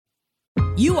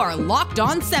You are Locked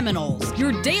On Seminoles,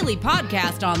 your daily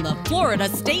podcast on the Florida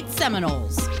State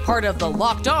Seminoles, part of the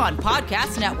Locked On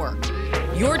Podcast Network.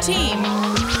 Your team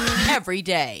every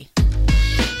day.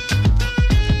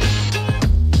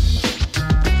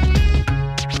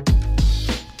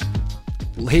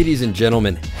 Ladies and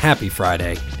gentlemen, happy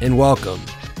Friday and welcome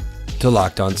to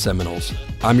Locked On Seminoles.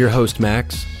 I'm your host,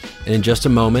 Max, and in just a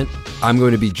moment, I'm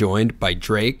going to be joined by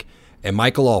Drake and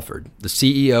Michael Alford, the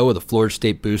CEO of the Florida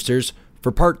State Boosters,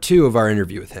 for part 2 of our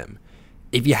interview with him.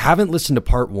 If you haven't listened to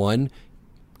part 1,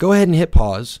 go ahead and hit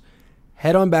pause,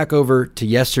 head on back over to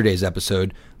yesterday's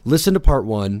episode, listen to part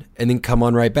 1, and then come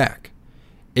on right back.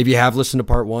 If you have listened to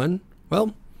part 1,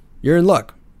 well, you're in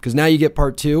luck, because now you get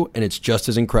part 2, and it's just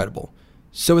as incredible.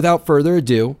 So without further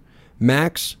ado,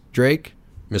 Max, Drake,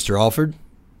 Mr. Alford,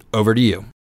 over to you.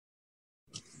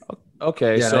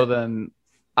 Okay, so then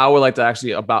I would like to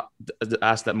actually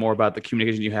ask that more about the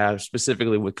communication you have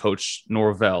specifically with Coach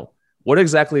Norvell. What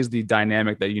exactly is the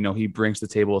dynamic that he brings to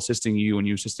the table, assisting you and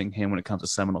you assisting him when it comes to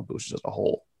Seminole Boosters as a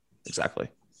whole? Exactly.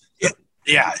 I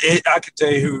could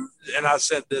tell you who, and I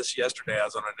said this yesterday. I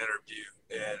was on an interview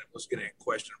and was getting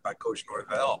questioned by Coach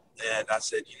Norvell, and I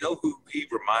said, you know who he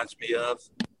reminds me of?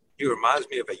 He reminds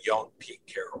me of a young Pete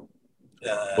Carroll.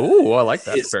 I like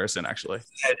that comparison, actually.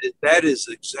 That is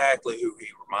exactly who he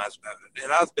reminds me of.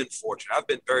 And I've been fortunate. I've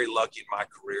been very lucky in my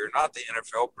career, not the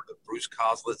NFL, but the Bruce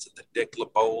Coslets and the Dick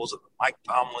LeBeaus and the Mike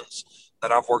Tomlins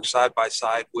that I've worked side by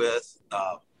side with.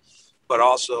 But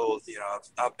also,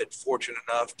 I've been fortunate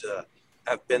enough to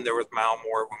have been there with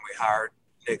Malmore when we hired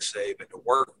Nick Saban, to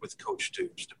work with Coach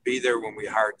Stoops, to be there when we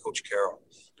hired Coach Carroll,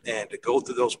 and to go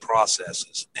through those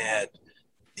processes. And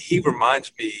he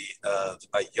reminds me of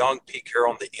a young Pete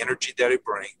Carroll and the energy that he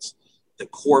brings, the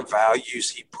core values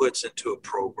he puts into a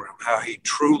program, how he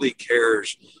truly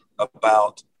cares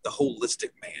about the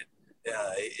holistic man.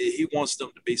 He wants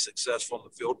them to be successful in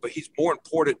the field, but he's more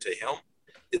important to him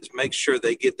is make sure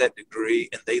they get that degree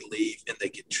and they leave and they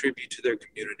contribute to their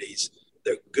communities.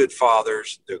 They're good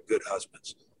fathers. They're good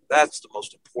husbands. That's the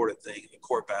most important thing. The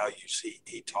core values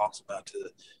he talks about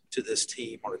to this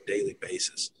team on a daily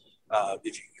basis.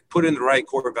 If you put in the right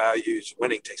core values,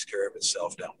 winning takes care of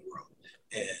itself down the road.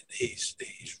 And he's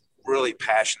really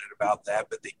passionate about that.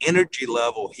 But the energy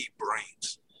level he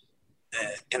brings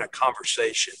in a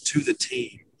conversation to the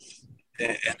team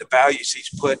and the values he's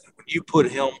put, when you put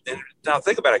him in, now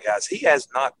think about it, guys, he has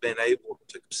not been able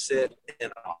to sit in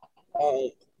a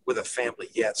home with a family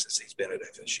yet since he's been at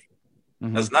FSU.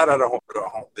 Mm-hmm. That's not at a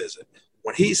home visit.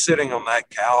 When he's sitting on that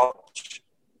couch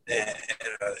and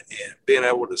being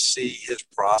able to see his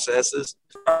processes,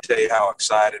 I'll tell you how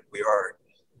excited we are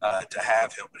to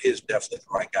have him. But he's definitely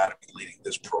the right guy to be leading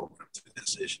this program through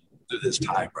this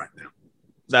time right now.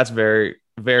 That's very,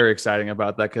 very exciting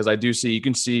about that, because you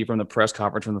can see from the press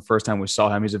conference from the first time we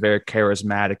saw him, he's a very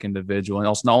charismatic individual. And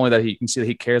also not only that, you can see that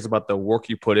he cares about the work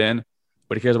you put in,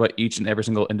 but he cares about each and every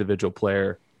single individual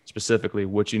player specifically,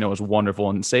 which is wonderful.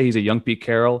 And say he's a young Pete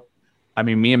Carroll. I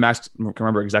mean, me and Max can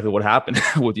remember exactly what happened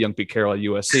with young Pete Carroll at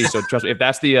USC. So trust me, if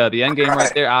that's the end game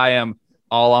right there, I am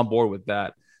all on board with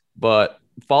that. But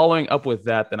following up with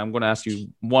that, then I'm going to ask you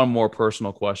one more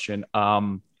personal question.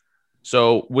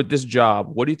 So with this job,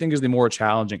 what do you think is the more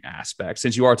challenging aspect?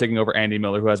 Since you are taking over Andy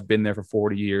Miller, who has been there for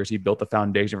 40 years, he built the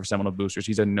foundation for Seminole Boosters.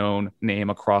 He's a known name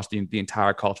across the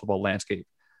entire college football landscape.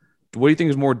 What do you think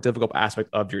is more difficult aspect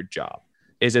of your job?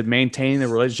 Is it maintaining the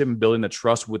relationship and building the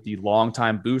trust with the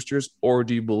longtime boosters, or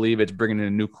do you believe it's bringing in a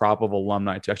new crop of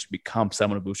alumni to actually become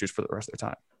Seminole Boosters for the rest of their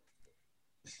time?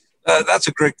 That's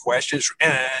a great question,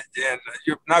 and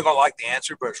you're not going to like the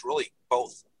answer, but it's really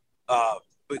both. I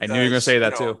knew you were going to say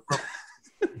that too.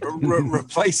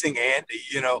 Replacing Andy,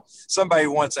 somebody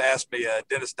once asked me,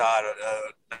 Dennis Dodd,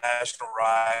 a national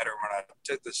writer, when I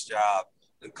took this job,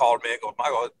 and called me and goes,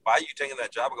 Michael, why are you taking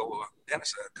that job? I go, well,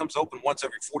 Dennis, it comes open once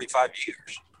every 45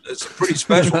 years. It's a pretty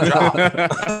special job. And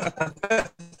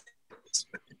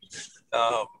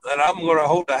I'm going to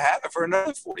hope to have it for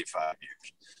another 45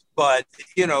 years. But,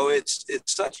 it's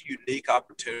such a unique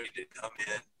opportunity to come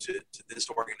in to this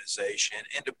organization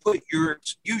and to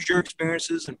use your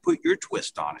experiences and put your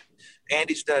twist on it.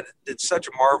 Andy's did such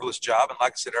a marvelous job. And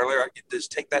like I said earlier, I get to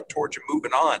take that torch and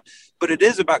moving on. But it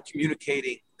is about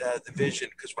communicating the vision,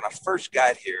 because when I first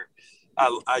got here,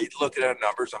 I look at our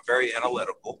numbers. I'm very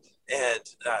analytical. And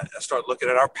I started looking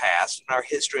at our past and our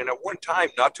history. And at one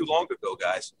time, not too long ago,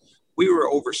 guys, we were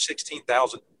over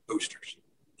 16,000 boosters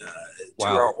to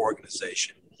our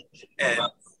organization. And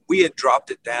we had dropped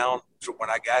it down to when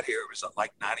I got here, it was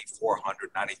like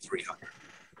 9,400, 9,300.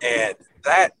 And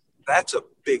that's a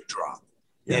big drop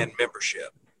in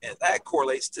membership. And that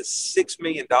correlates to $6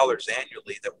 million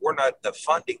annually that we're not, the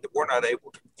funding that we're not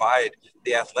able to provide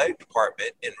the athletic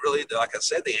department. And really, like I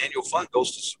said, the annual fund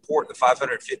goes to support the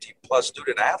 550 plus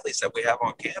student athletes that we have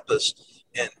on campus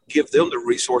and give them the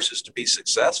resources to be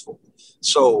successful.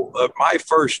 So my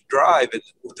first drive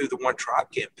through the One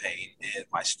Tribe campaign, and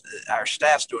our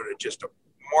staff's doing just a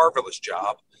marvelous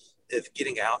job of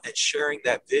getting out and sharing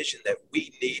that vision that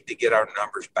we need to get our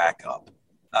numbers back up.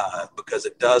 Because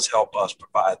it does help us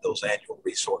provide those annual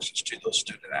resources to those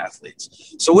student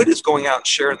athletes. So it is going out and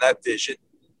sharing that vision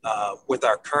with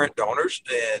our current donors.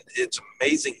 And it's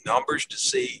amazing numbers to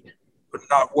see.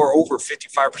 We're over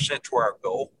 55% to our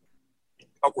goal,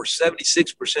 but we're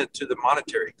 76% to the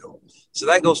monetary goal. So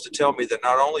that goes to tell me that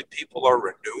not only people are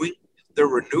renewing, they're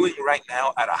renewing right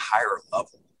now at a higher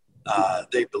level.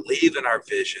 They believe in our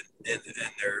vision and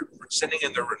they're sending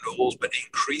in their renewals, but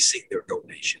increasing their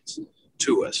donations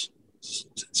to us.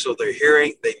 So they're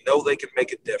hearing, they know they can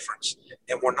make a difference.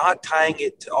 And we're not tying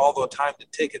it all the time to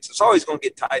tickets. It's always going to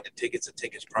get tied to tickets and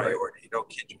tickets priority. Don't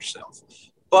kid yourself.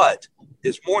 But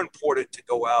it's more important to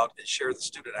go out and share the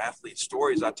student athlete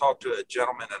stories. I talked to a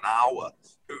gentleman in Iowa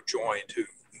who joined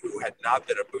who had not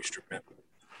been a booster member.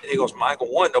 And he goes,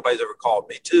 Michael, one, nobody's ever called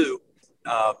me. Two,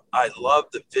 I love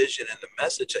the vision and the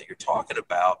message that you're talking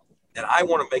about. And I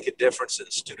want to make a difference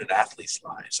in student athletes'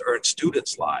 lives or in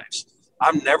students' lives.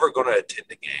 I'm never going to attend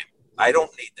a game. I don't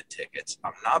need the tickets.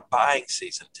 I'm not buying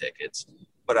season tickets,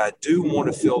 but I do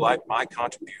want to feel like my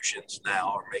contributions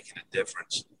now are making a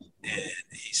difference. And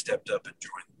he stepped up and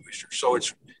joined the booster. So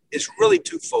it's really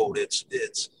twofold. It's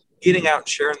getting out and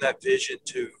sharing that vision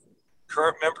to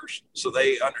current members so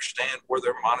they understand where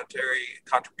their monetary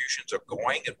contributions are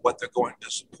going and what they're going to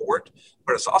support.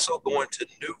 But it's also going to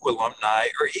new alumni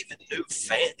or even new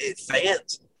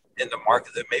fans in the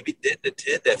market that maybe didn't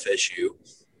attend FSU,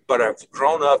 but have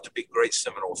grown up to be great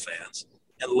Seminole fans,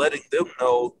 and letting them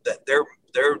know that their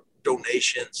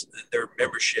donations and their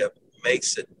membership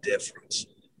makes a difference.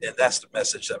 And that's the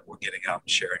message that we're getting out and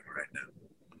sharing right now.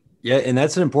 Yeah, and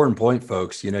that's an important point,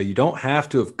 folks. You know, you don't have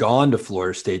to have gone to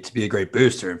Florida State to be a great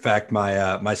booster. In fact,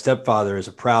 my stepfather is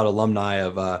a proud alumni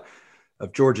of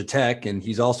Georgia Tech, and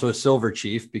he's also a Silver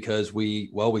Chief because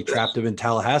we trapped him in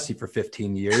Tallahassee for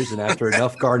 15 years, and after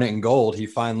enough garnet and gold, he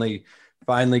finally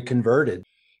converted.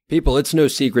 People, it's no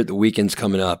secret the weekend's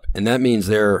coming up, and that means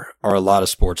there are a lot of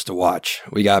sports to watch.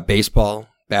 We got baseball,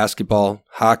 basketball,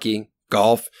 hockey,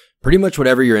 golf, pretty much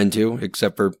whatever you're into,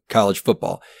 except for college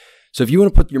football. So if you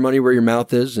want to put your money where your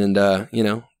mouth is and,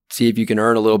 see if you can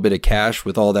earn a little bit of cash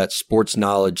with all that sports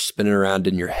knowledge spinning around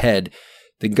in your head,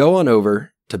 then go on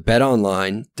over to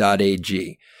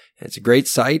betonline.ag. It's a great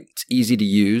site. It's easy to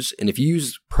use. And if you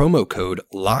use promo code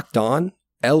LOCKEDON,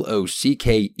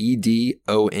 LOCKEDON,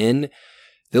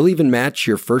 they'll even match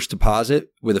your first deposit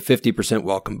with a 50%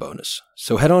 welcome bonus.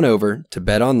 So head on over to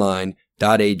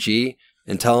betonline.ag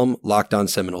and tell them Locked On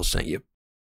Seminoles sent you.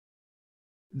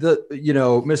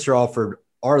 Mr. Alford,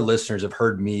 our listeners have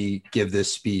heard me give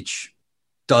this speech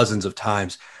dozens of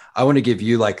times. I want to give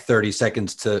you like 30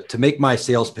 seconds to make my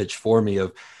sales pitch for me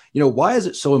of, why is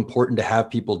it so important to have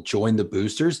people join the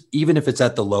boosters, even if it's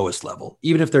at the lowest level,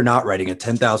 even if they're not writing a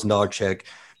 $10,000 check,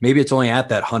 maybe it's only at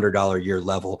that $100 a year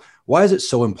level. Why is it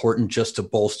so important just to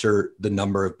bolster the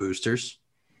number of boosters?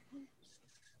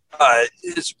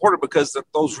 It's important because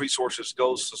those resources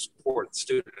goes to support the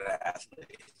student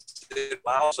athletes. It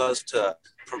allows us to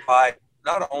provide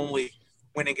not only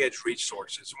winning edge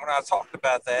resources. When I talked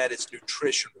about that, it's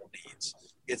nutritional needs.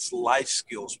 It's life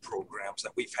skills programs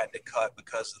that we've had to cut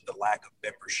because of the lack of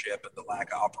membership and the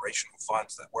lack of operational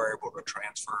funds that we're able to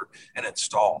transfer and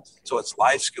install. So it's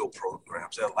life skill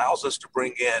programs that allows us to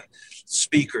bring in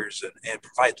speakers and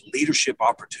provide leadership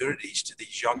opportunities to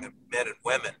these young men and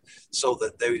women so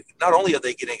that they not only are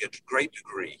they getting a great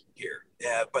degree here,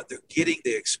 but they're getting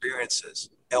the experiences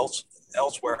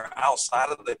elsewhere outside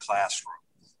of the classroom.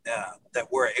 That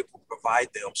we're able to provide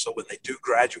them, so when they do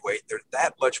graduate, they're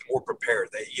that much more prepared.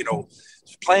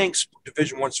 Playing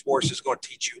Division I sports is going to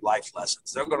teach you life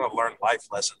lessons. They're going to learn life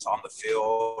lessons on the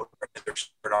field, or in their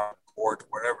sport, on the court,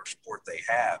 whatever sport they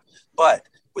have. But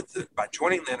by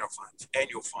joining the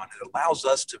annual fund, it allows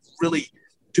us to really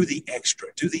do the extra,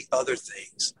 do the other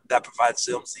things that provides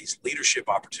them these leadership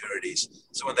opportunities.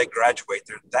 So when they graduate,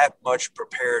 they're that much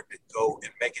prepared to go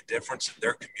and make a difference in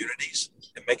their communities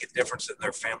and make a difference in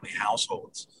their family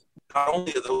households. Not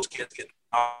only are those kids getting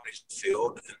opportunities in the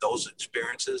field and those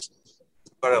experiences,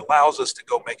 but it allows us to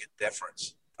go make a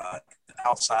difference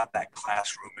outside that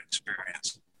classroom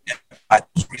experience and provide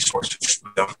those resources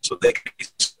for them so they can be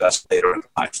successful later in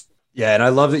life. Yeah, and I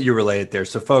love that you relate there.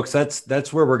 So, folks,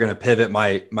 that's where we're going to pivot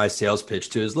my sales pitch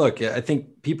to is look, I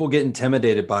think people get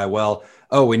intimidated by, well,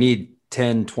 oh, we need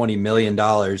 10, 20 million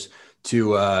dollars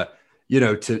to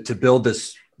to build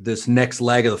this next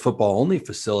leg of the football only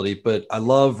facility. But I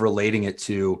love relating it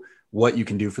to what you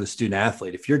can do for the student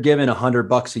athlete. If you're given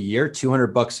 $100 a year,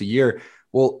 $200 a year,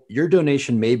 well, your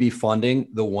donation may be funding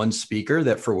the one speaker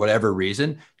that for whatever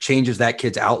reason changes that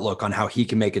kid's outlook on how he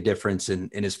can make a difference in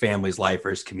his family's life or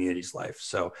his community's life.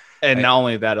 So, and not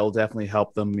only that, it'll definitely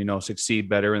help them, succeed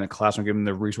better in the classroom, give them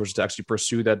the resources to actually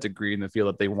pursue that degree in the field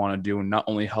that they want to do, and not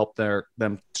only help their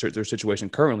situation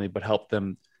currently, but help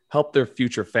their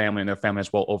future family and their family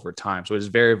as well over time. So it's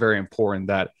very, very important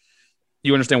that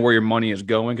you understand where your money is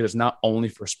going, because it's not only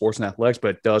for sports and athletics,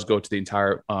 but it does go to the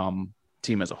entire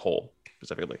team as a whole.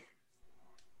 Specifically.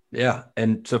 Yeah.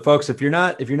 And so folks, if you're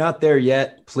not there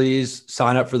yet, please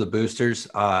sign up for the boosters,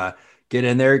 get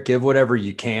in there, give whatever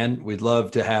you can. We'd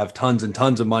love to have tons and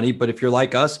tons of money, but if you're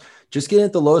like us, just get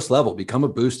at the lowest level, become a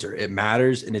booster. It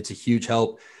matters. And it's a huge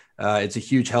help. It's a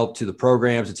huge help to the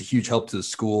programs. It's a huge help to the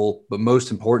school, but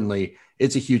most importantly,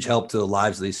 it's a huge help to the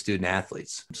lives of these student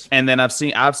athletes. And then I've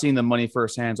seen the money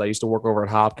firsthand. I used to work over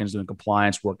at Hopkins doing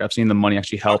compliance work. I've seen the money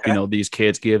actually help, these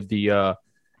kids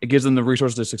it gives them the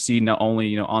resources to succeed, not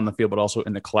only, on the field, but also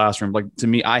in the classroom. Like, to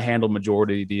me, I handle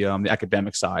majority the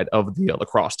academic side of the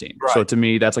lacrosse team. Right. So to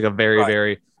me, that's like a very,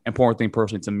 very important thing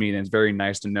personally to me. And it's very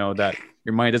nice to know that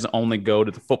your money doesn't only go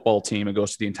to the football team, it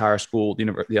goes to the entire school,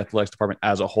 the athletics department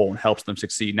as a whole, and helps them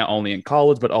succeed, not only in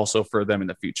college, but also for them in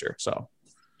the future. So.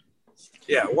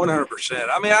 Yeah, 100%.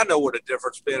 I mean, I know what a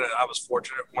difference been. I was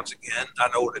fortunate once again. I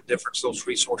know what a difference those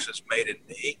resources made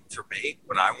for me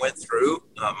when I went through.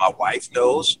 My wife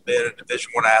knows, being a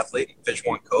Division I athlete,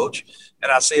 Division I coach,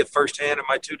 and I see it firsthand in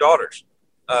my two daughters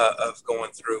of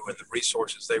going through and the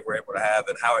resources they were able to have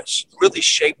and how it's really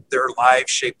shaped their life,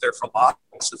 shaped their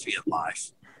philosophy in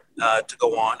life to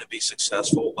go on and be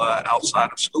successful outside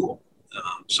of school.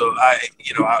 So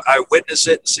I witness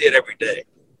it and see it every day.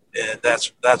 And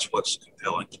that's what's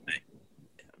compelling to me.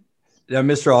 Now,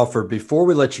 Mr. Alford, before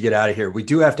we let you get out of here, we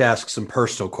do have to ask some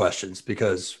personal questions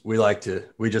because we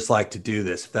just like to do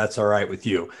this, if that's all right with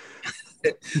you.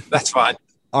 That's fine.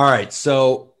 All right.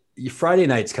 So Friday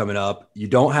night's coming up. You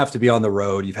don't have to be on the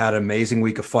road. You've had an amazing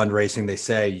week of fundraising. They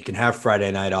say you can have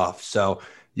Friday night off. So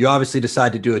you obviously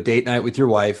decide to do a date night with your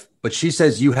wife, but she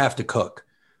says you have to cook.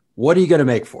 What are you going to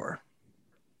make for her?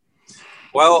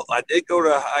 Well, I did go to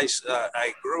I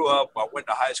went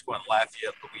to high school in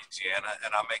Lafayette, Louisiana,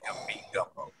 and I make a mean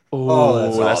gumbo.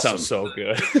 Oh, that sounds so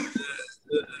good.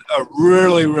 A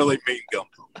really, really mean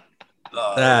gumbo.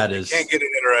 You can't get it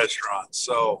in a restaurant.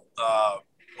 So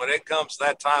when it comes to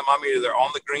that time, I'm either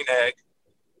on the green egg,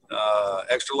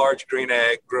 extra large green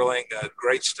egg, grilling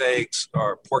great steaks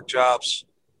or pork chops,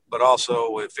 but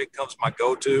also if it comes my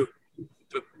go-to,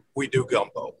 we do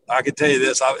gumbo. I can tell you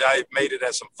this, I made it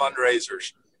at some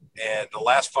fundraisers, and the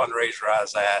last fundraiser I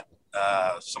was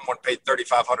at, someone paid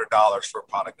 $3,500 for a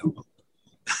pot of gumbo.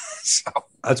 So,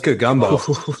 that's good gumbo.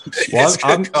 Well,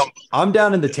 I'm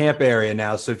down in the Tampa area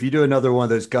now, so if you do another one of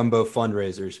those gumbo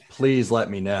fundraisers, please let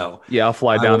me know. Yeah, I'll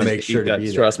fly down and make sure to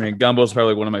be trust me, gumbo is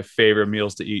probably one of my favorite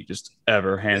meals to eat just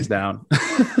ever, hands down.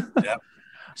 Yeah.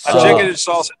 Chicken and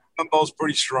sausage gumbo is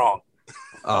pretty strong.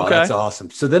 Oh, okay. That's awesome.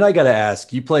 So then I got to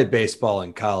ask, you played baseball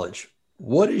in college.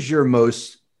 What is your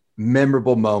most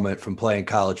memorable moment from playing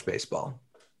college baseball?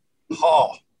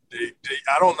 Oh,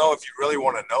 I don't know if you really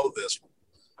want to know this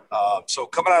one. So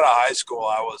coming out of high school,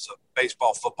 I was a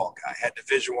baseball, football guy. I had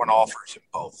Division I offers in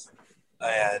both.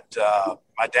 And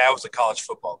my dad was a college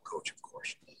football coach, of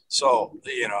course. So,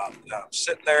 I'm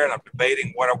sitting there and I'm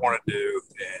debating what I want to do.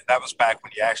 And that was back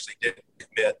when you actually didn't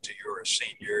commit to you were a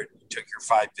senior and you took your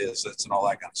 5 visits and all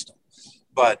that kind of stuff.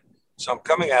 But so I'm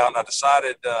coming out and I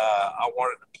decided I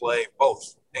wanted to play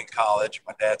both in college.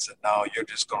 My dad said, no, you're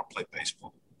just going to play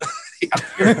baseball.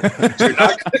 You're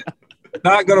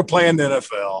not going to play in the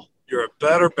NFL. You're a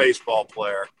better baseball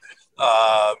player.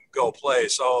 Go play.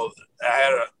 So I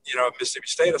had at Mississippi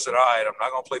State, I said, all right, I'm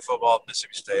not going to play football at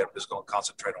Mississippi State. I'm just going to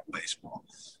concentrate on baseball.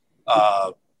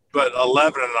 But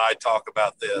 11 and I talk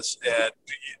about this, and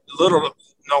little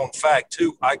known fact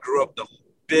too, I grew up the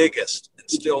biggest and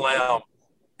still am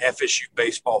FSU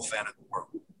baseball fan in the world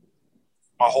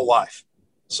my whole life.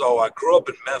 So I grew up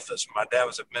in Memphis. My dad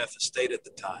was at Memphis State at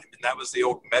the time, and that was the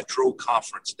old Metro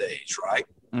Conference days, right?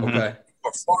 Mm-hmm. Okay.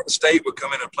 Or Florida State would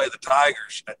come in and play the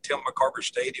Tigers at Tim McCarver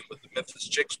Stadium with the Memphis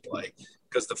Chicks play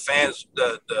because the fans,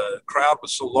 the crowd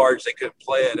was so large they couldn't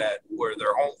play it at where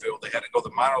their home field. They had to go to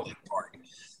the minor league park.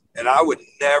 And I would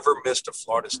never miss the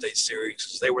Florida State series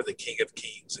because they were the king of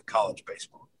kings in college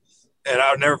baseball. And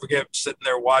I'll never forget sitting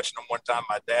there watching them one time.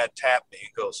 My dad tapped me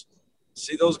and goes,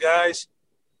 "See those guys?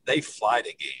 They fly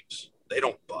to games. They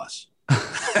don't bus."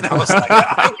 And I was like,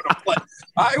 I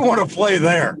want to play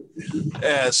there.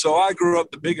 So I grew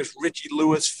up the biggest Richie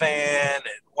Lewis fan and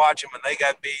watching when they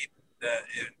got beat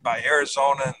by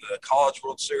Arizona in the College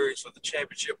World Series for the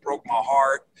championship. Broke my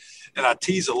heart. And I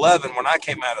tease 11, when I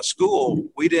came out of school,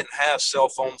 we didn't have cell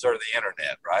phones or the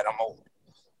internet, right? I'm old.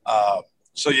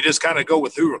 So you just kind of go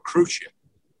with who recruits you.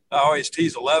 I always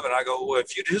tease 11. I go, well,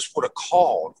 if you just would have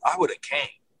called, I would have came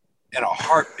in a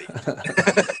heartbeat.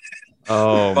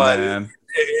 Oh, but man.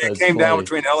 It came down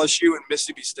between LSU and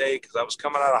Mississippi State because I was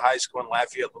coming out of high school in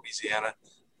Lafayette, Louisiana,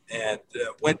 and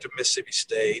went to Mississippi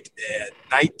State. And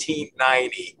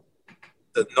 1990,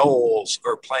 the Noles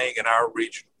are playing in our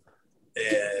region.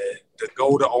 And to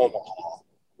go to Omaha,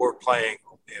 we're playing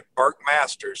Burke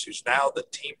Masters, who's now the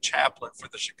team chaplain for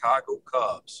the Chicago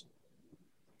Cubs,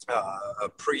 a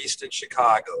priest in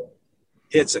Chicago,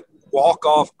 hits a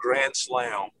walk-off grand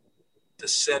slam to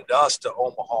send us to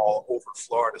Omaha over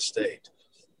Florida State.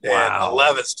 Wow. And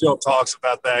 11 still talks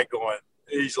about that going,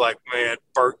 he's like, man,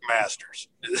 Burke Masters.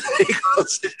 He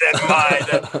goes,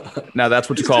 Now that's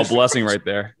what you call a blessing right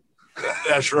there.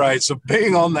 That's right. So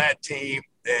being on that team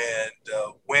and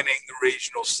winning the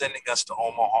regional, sending us to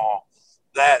Omaha,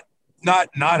 that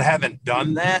not having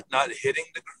done that, not hitting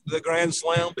the grand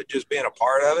slam, but just being a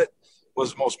part of it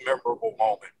was the most memorable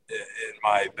moment in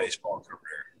my baseball career.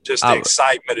 Just the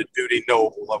excitement of Dudy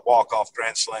Noble, a walk-off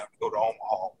grand slam to go to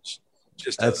Omaha was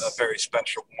just a very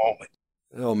special moment.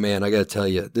 Oh, man, I got to tell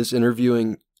you, this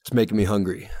interviewing, it's making me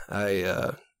hungry.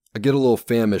 I get a little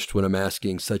famished when I'm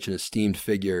asking such an esteemed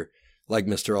figure like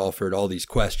Mr. Alford all these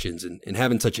questions, and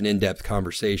having such an in-depth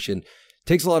conversation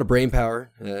takes a lot of brain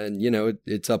power, and,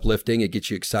 it's uplifting. It gets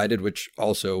you excited, which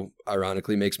also,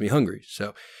 ironically, makes me hungry.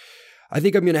 So I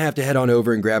think I'm going to have to head on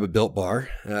over and grab a Built Bar.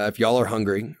 If y'all are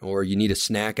hungry or you need a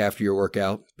snack after your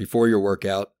workout, before your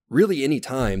workout, really any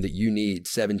time that you need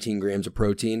 17 grams of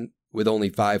protein with only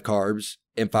 5 carbs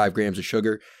and 5 grams of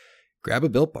sugar, grab a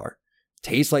Built Bar.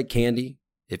 Tastes like candy.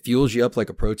 It fuels you up like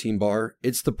a protein bar.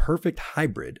 It's the perfect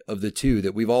hybrid of the two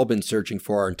that we've all been searching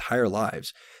for our entire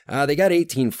lives. They got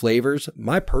 18 flavors.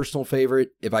 My personal favorite,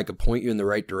 if I could point you in the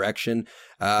right direction,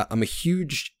 I'm a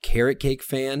huge carrot cake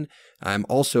fan. I'm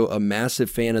also a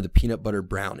massive fan of the peanut butter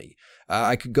brownie.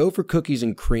 I could go for cookies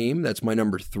and cream. That's my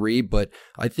number 3, but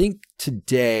I think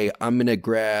today I'm going to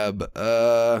grab,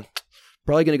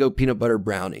 probably going to go peanut butter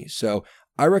brownie. So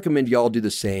I recommend y'all do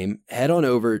the same. Head on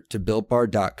over to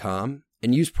BuiltBar.com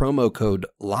and use promo code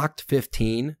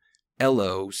LOCKED15,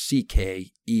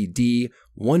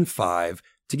 LOCKED15,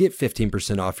 to get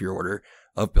 15% off your order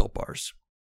of Built Bars.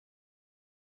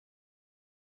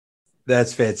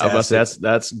 That's fantastic.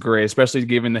 That's great, especially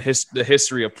given the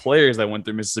history of players that went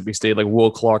through Mississippi State, like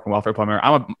Will Clark and Walter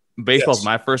Palmer. Baseball's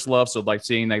my first love, so like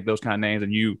seeing like those kind of names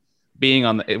and you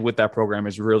being with that program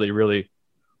is really, really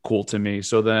cool to me.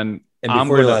 So then, and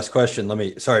before your last question,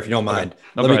 sorry if you don't mind,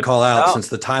 let me call out, since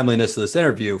the timeliness of this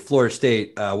interview, Florida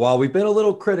State, while we've been a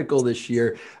little critical this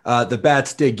year, the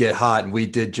bats did get hot, and we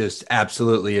did just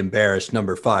absolutely embarrass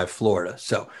number 5 Florida.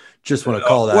 So just want to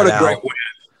call that out. What a great win.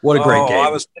 What a great game.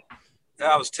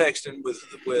 I was texting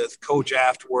with Coach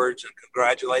afterwards and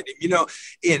congratulating him.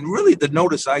 And really the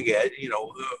notice I get,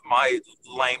 my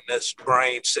lameness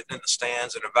brain sitting in the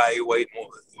stands and evaluating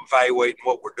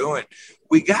what we're doing.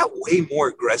 We got way more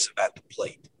aggressive at the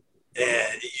plate.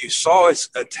 And you saw us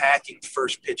attacking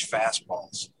first pitch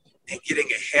fastballs and getting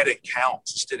ahead in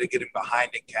counts instead of getting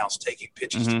behind in counts, taking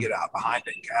pitches to get out behind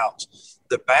in counts.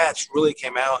 The bats really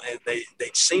came out and they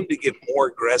seemed to get more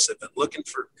aggressive and looking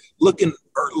to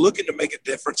make a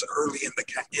difference early in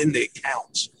the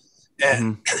accounts.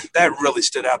 And that really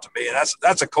stood out to me. And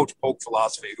that's a Coach Polk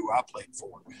philosophy who I played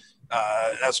for.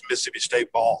 That's Mississippi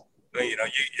State ball.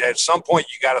 At some point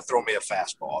you got to throw me a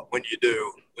fastball. When you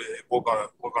do, we're gonna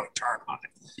turn on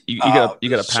it. You got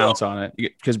to pounce on it,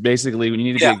 because basically when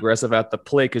you need to be aggressive at the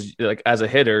plate, because like as a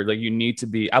hitter, like you need to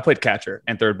be. I played catcher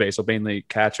and third base, so mainly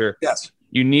catcher. Yes.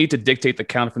 You need to dictate the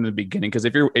count from the beginning, because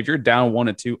if you're down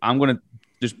 1-2, I'm gonna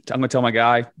tell my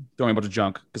guy, throw me a bunch of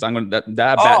junk, because I'm gonna that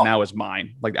bat now is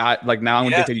mine. Now I'm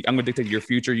gonna dictate your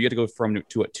future. You get to go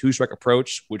to a 2-strike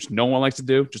approach, which no one likes to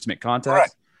do, just to make contact. Right.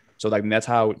 So like that's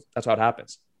how it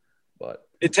happens. But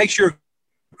it takes your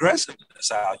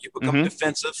aggressiveness out. You become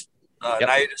defensive. Now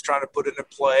you're just trying to put it in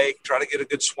play, try to get a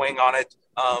good swing on it.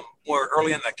 Where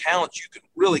early in the count you can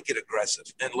really get aggressive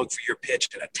and look for your pitch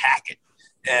and attack it.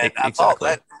 And I thought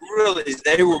that really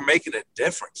they were making a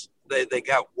difference. They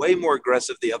got way more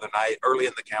aggressive the other night, early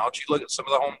in the count. You look at some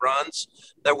of the home runs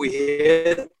that we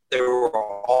hit, they were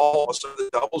all, some of the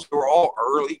doubles, they were all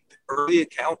early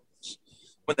accounts.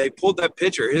 When they pulled that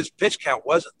pitcher, his pitch count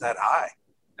wasn't that high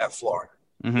at Florida.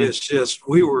 Mm-hmm. It's just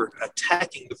we were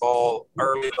attacking the ball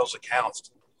early in those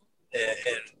accounts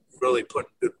and really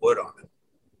putting good wood on it.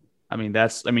 I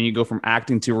mean, you go from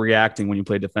acting to reacting when you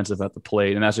play defensive at the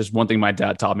plate. And that's just one thing my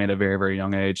dad taught me at a very, very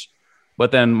young age.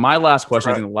 But then my last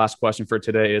question, I think the last question for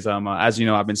today is, as you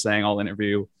know, I've been saying all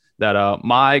interview that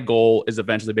my goal is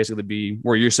eventually basically be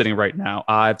where you're sitting right now.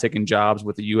 I've taken jobs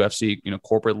with the UFC,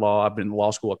 corporate law. I've been in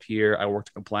law school up here. I worked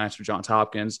in compliance for Johns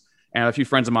Hopkins, and a few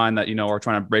friends of mine that, are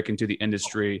trying to break into the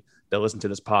industry that listen to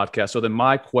this podcast. So then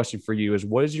my question for you is,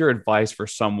 what is your advice for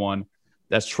someone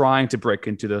that's trying to break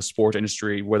into the sports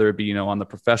industry, whether it be, on the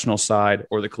professional side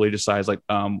or the collegiate side? Like,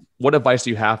 what advice do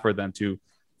you have for them to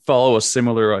follow a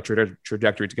similar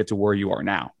trajectory to get to where you are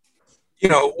now?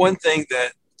 One thing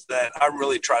that I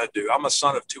really try to do, I'm a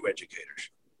son of two educators.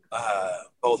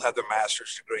 Both have their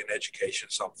master's degree in education.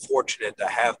 So I'm fortunate to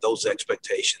have those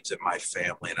expectations in my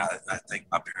family. And I thank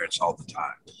my parents all the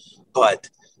time. But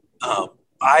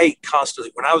I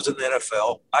constantly, when I was in the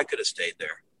NFL, I could have stayed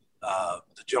there.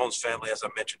 The Jones family, as I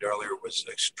mentioned earlier, was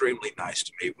extremely nice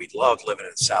to me. We loved living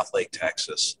in South Lake,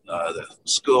 Texas. The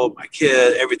school, my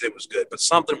kid, everything was good, but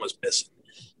something was missing.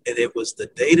 And it was the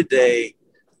day-to-day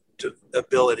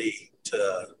ability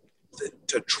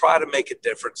to try to make a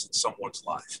difference in someone's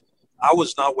life. I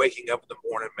was not waking up in the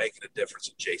morning making a difference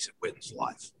in Jason Witten's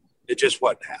life. It just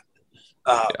wasn't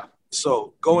happening.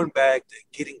 So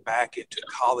getting back into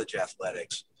college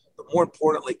athletics, but more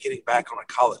importantly, getting back on a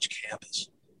college campus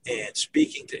and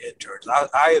speaking to interns.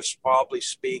 I have probably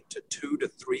speak to 2 to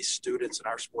 3 students in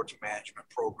our sports management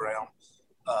program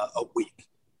a week.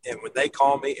 And when they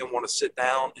call me and want to sit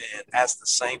down and ask the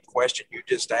same question you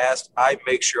just asked, I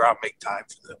make sure I make time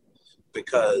for them,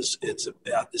 because it's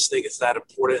about this thing. It's that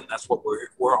important. And that's what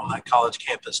we're on that college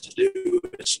campus to do,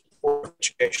 is support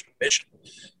educational mission.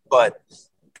 But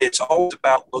it's always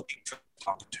about looking for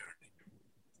opportunity.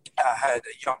 I had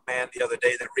a young man the other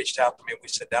day that reached out to me. We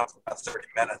sat down for about 30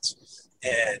 minutes,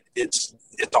 and it's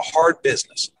a hard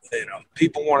business.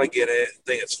 People want to get it,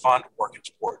 think it's fun to work in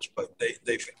sports, but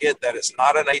they forget that it's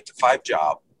not an 8-to-5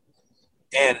 job,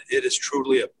 and it is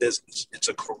truly a business. It's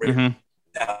a career.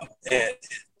 Mm-hmm. And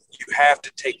you have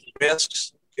to take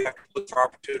risks. You have to look for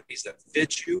opportunities that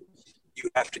fit you. You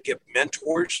have to get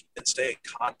mentors and stay in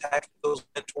contact with those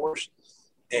mentors.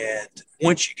 And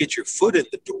once you get your foot in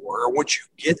the door, or once you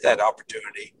get that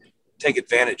opportunity, take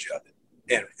advantage of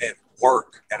it and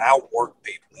work and outwork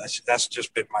people. That's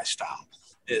just been my style,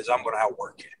 is I'm going to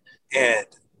outwork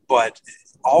it. But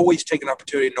always take an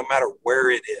opportunity no matter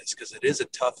where it is, because it is a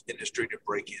tough industry to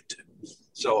break into.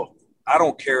 So I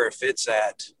don't care if it's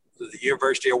at the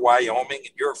University of Wyoming and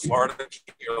you're a Florida kid,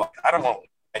 you're like, I don't want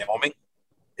Wyoming.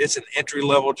 It's an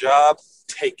entry-level job.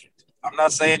 Take it. I'm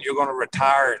not saying you're going to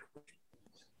retire,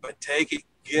 but take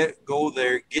it, go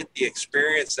there, get the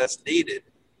experience that's needed,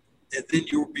 and then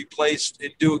you'll be placed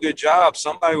and do a good job.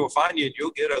 Somebody will find you and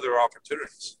you'll get other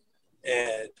opportunities.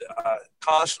 And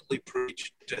constantly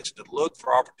preach just to look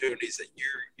for opportunities that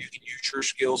you can use your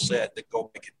skill set that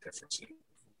go make a difference.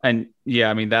 And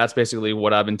that's basically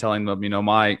what I've been telling them.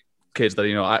 My kids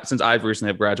that, since I've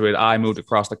recently graduated, I moved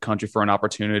across the country for an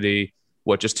opportunity.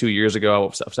 Just 2 years ago, I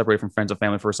was separated from friends and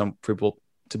family for some people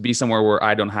to be somewhere where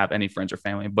I don't have any friends or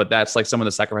family. But that's like some of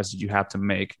the sacrifices you have to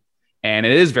make. And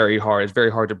it is very hard. It's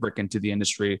very hard to break into the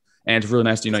industry. And it's really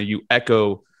nice to, you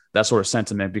echo that sort of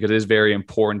sentiment, because it is very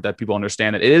important that people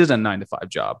understand that it is a 9-to-5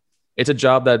 job. It's a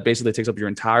job that basically takes up your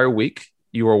entire week.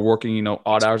 You are working,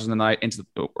 odd hours in the night into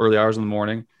the early hours in the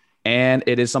morning. And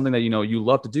it is something that, you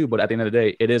love to do. But at the end of the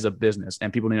day, it is a business,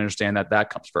 and people need to understand that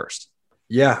comes first.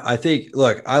 Yeah, I think,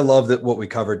 look, I love that what we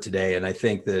covered today. And I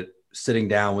think that sitting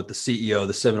down with the CEO of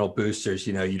the Seminole Boosters,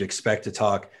 you'd expect to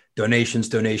talk donations,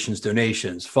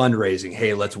 fundraising.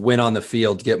 Hey, let's win on the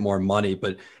field, get more money.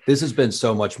 But this has been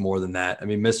so much more than that. I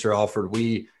mean, Mr. Alford,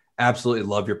 we absolutely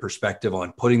love your perspective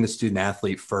on putting the student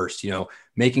athlete first,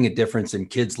 making a difference in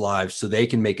kids' lives so they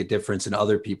can make a difference in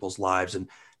other people's lives, and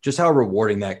just how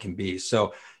rewarding that can be.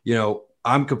 So,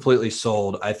 I'm completely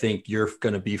sold. I think you're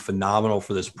going to be phenomenal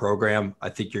for this program. I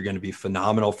think you're going to be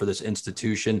phenomenal for this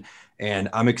institution. And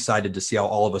I'm excited to see how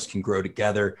all of us can grow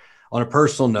together. On a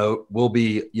personal note, we'll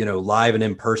be, live and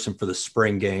in person for the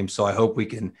spring game. So I hope we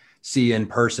can see you in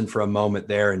person for a moment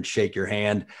there and shake your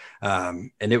hand.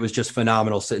 And it was just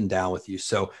phenomenal sitting down with you.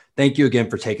 So thank you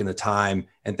again for taking the time,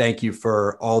 and thank you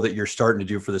for all that you're starting to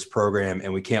do for this program.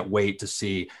 And we can't wait to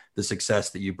see the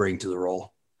success that you bring to the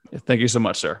role. Thank you so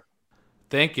much, sir.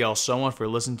 Thank y'all so much for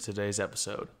listening to today's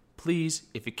episode. Please,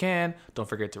 if you can, don't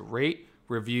forget to rate,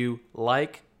 review,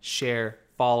 like, share,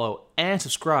 follow, and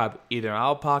subscribe either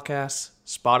on Apple Podcasts,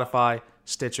 Spotify,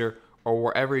 Stitcher, or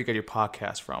wherever you get your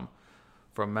podcasts from.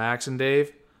 From Max and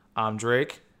Dave, I'm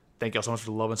Drake. Thank y'all so much for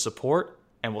the love and support,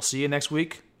 and we'll see you next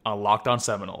week on Locked On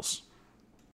Seminoles.